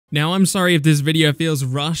Now, I'm sorry if this video feels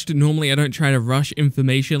rushed. Normally, I don't try to rush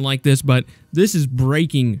information like this, but this is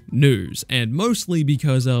breaking news, and mostly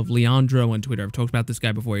because of Leandro on Twitter. I've talked about this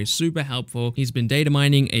guy before. He's super helpful. He's been data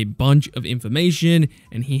mining a bunch of information,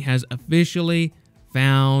 and he has officially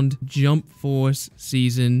found Jump Force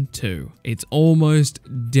Season 2. It's almost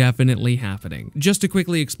definitely happening. Just to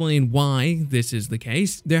quickly explain why this is the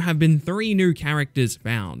case, there have been 3 new characters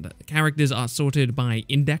found. Characters are sorted by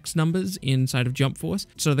index numbers inside of Jump Force.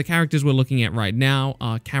 So the characters we're looking at right now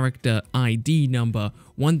are character ID number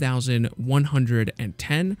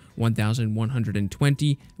 1110,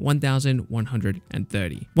 1120,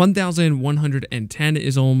 1130. 1110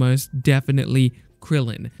 is almost definitely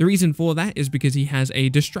Krillin. The reason for that is because he has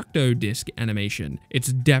a Destructo Disc animation.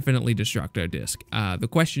 It's definitely Destructo Disc. The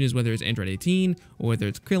question is whether it's Android 18 or whether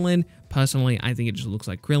it's Krillin. Personally, I think it just looks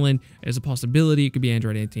like Krillin. There's a possibility it could be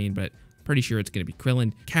Android 18, but pretty sure it's going to be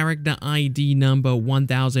Krillin. Character ID number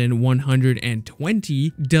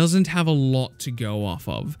 1120 doesn't have a lot to go off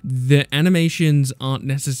of. The animations aren't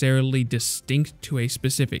necessarily distinct to a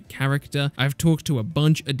specific character. I've talked to a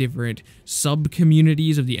bunch of different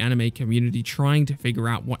sub-communities of the anime community trying to figure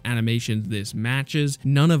out what animations this matches.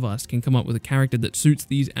 None of us can come up with a character that suits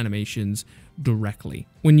these animations directly.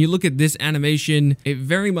 When you look at this animation, it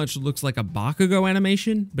very much looks like a Bakugo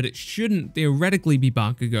animation, but it shouldn't theoretically be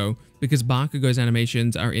Bakugo because Bakugo's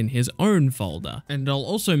animations are in his own folder. And I'll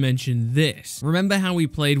also mention this. Remember how we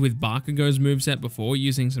played with Bakugo's moveset before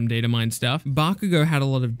using some data mine stuff? Bakugo had a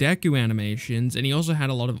lot of Deku animations, and he also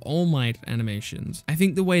had a lot of All Might animations. I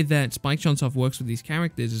think the way that Spike Chunsoft works with these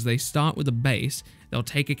characters is they start with a base, they'll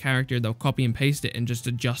take a character, they'll copy and paste it, and just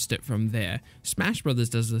adjust it from there. Smash Brothers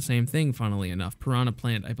does the same thing, funnily enough. Piranha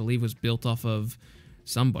Plant, I believe, was built off of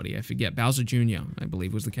somebody, I forget. Bowser Jr., I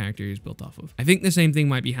believe, was the character he was built off of. I think the same thing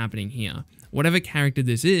might be happening here. Whatever character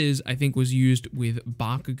this is, I think was used with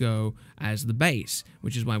Bakugo as the base,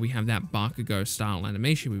 which is why we have that Bakugo style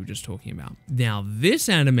animation we were just talking about. Now, this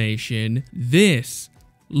animation, this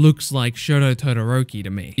looks like Shoto Todoroki to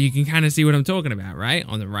me. You can kind of see what I'm talking about, right?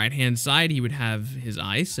 On the right-hand side, he would have his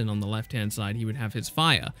ice, and on the left-hand side, he would have his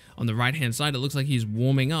fire. On the right-hand side, it looks like he's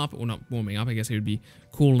warming up, or not warming up, I guess he would be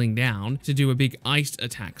cooling down to do a big ice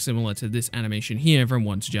attack similar to this animation here from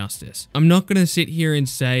Once Justice. I'm not going to sit here and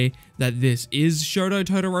say that this is Shoto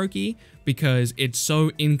Todoroki because it's so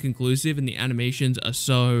inconclusive and the animations are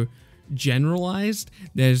so generalized.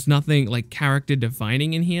 There's nothing like character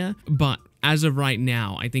defining in here, but as of right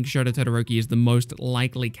now, I think Shoto Todoroki is the most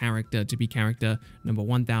likely character to be character number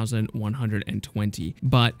 1120.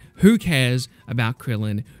 But who cares about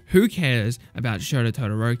Krillin? Who cares about Shoto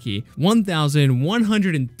Todoroki?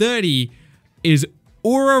 1130 is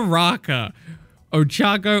Uraraka.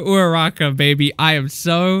 Ochaco Uraraka, baby. I am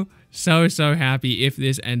so happy if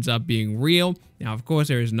this ends up being real. Now, of course,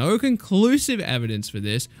 there is no conclusive evidence for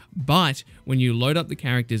this, but when you load up the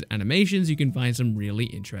character's animations, you can find some really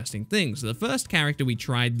interesting things. So the first character we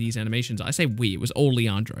tried these animations, I say we, it was all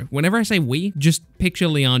Leandro. Whenever I say we, just picture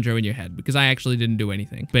Leandro in your head, because I actually didn't do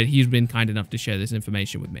anything, but he's been kind enough to share this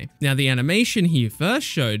information with me. Now, the animation he first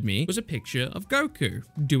showed me was a picture of Goku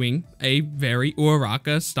doing a very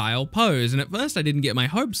Uraraka style pose, and at first I didn't get my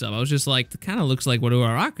hopes up. I was just like, it kind of looks like what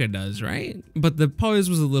Uraraka does, right? But the pose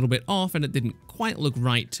was a little bit off, and it didn't quite look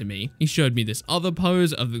right to me. He showed me this other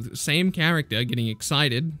pose of the same character getting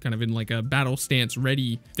excited, kind of in like a battle stance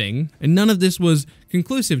ready thing, and none of this was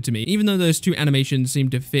conclusive to me, even though those two animations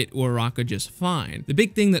seemed to fit Uraraka just fine. The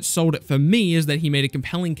big thing that sold it for me is that he made a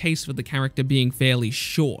compelling case for the character being fairly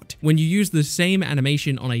short. When you use the same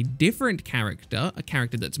animation on a different character, a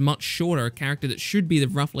character that's much shorter, a character that should be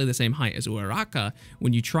roughly the same height as Uraraka,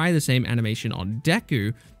 when you try the same animation on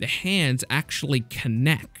Deku, the hands actually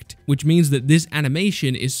connect, which means that this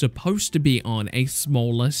animation is supposed to be on a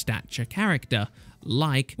smaller stature character,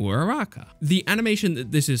 like Uraraka. The animation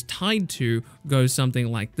that this is tied to goes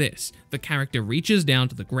something like this. The character reaches down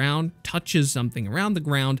to the ground, touches something around the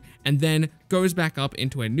ground, and then goes back up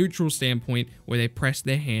into a neutral standpoint where they press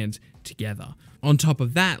their hands together. On top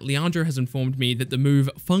of that, Leandro has informed me that the move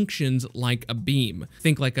functions like a beam.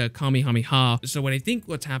 Think like a Kamehameha. So what I think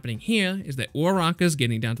what's happening here is that Uraraka's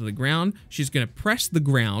getting down to the ground, she's going to press the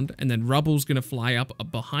ground, and then rubble's going to fly up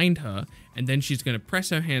behind her, and then she's going to press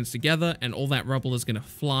her hands together, and all that rubble is going to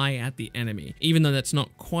fly at the enemy. Even though that's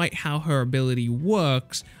not quite how her ability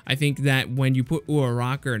works, I think that when you put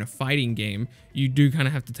Uraraka in a fighting game, you do kind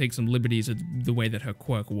of have to take some liberties of the way that her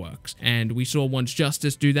quirk works. And we saw Once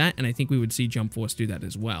Justice do that, and I think we would see Jump Force do that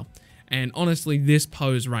as well. And honestly, this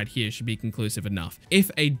pose right here should be conclusive enough. If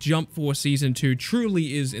a Jump Force Season 2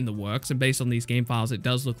 truly is in the works, and based on these game files, it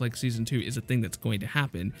does look like Season 2 is a thing that's going to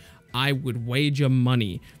happen, I would wager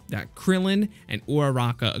money that Krillin and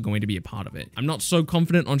Uraraka are going to be a part of it. I'm not so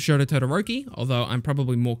confident on Shoto Todoroki, although I'm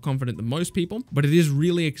probably more confident than most people, but it is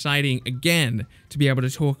really exciting, again, to be able to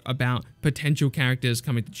talk about potential characters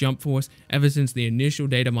coming to Jump Force. Ever since the initial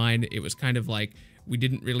data mine, it was kind of like we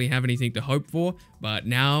didn't really have anything to hope for, but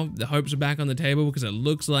now the hopes are back on the table because it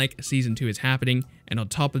looks like Season 2 is happening, and on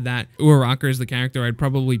top of that, Uraraka is the character I'd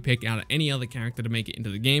probably pick out of any other character to make it into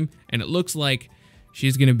the game, and it looks like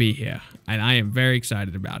she's going to be here, and I am very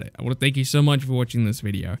excited about it. I want to thank you so much for watching this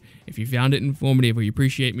video. If you found it informative or you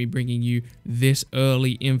appreciate me bringing you this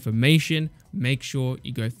early information, make sure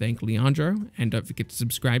you go thank Leandro, and don't forget to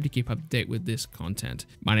subscribe to keep up to date with this content.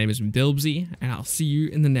 My name is Bilbzy, and I'll see you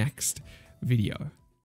in the next video.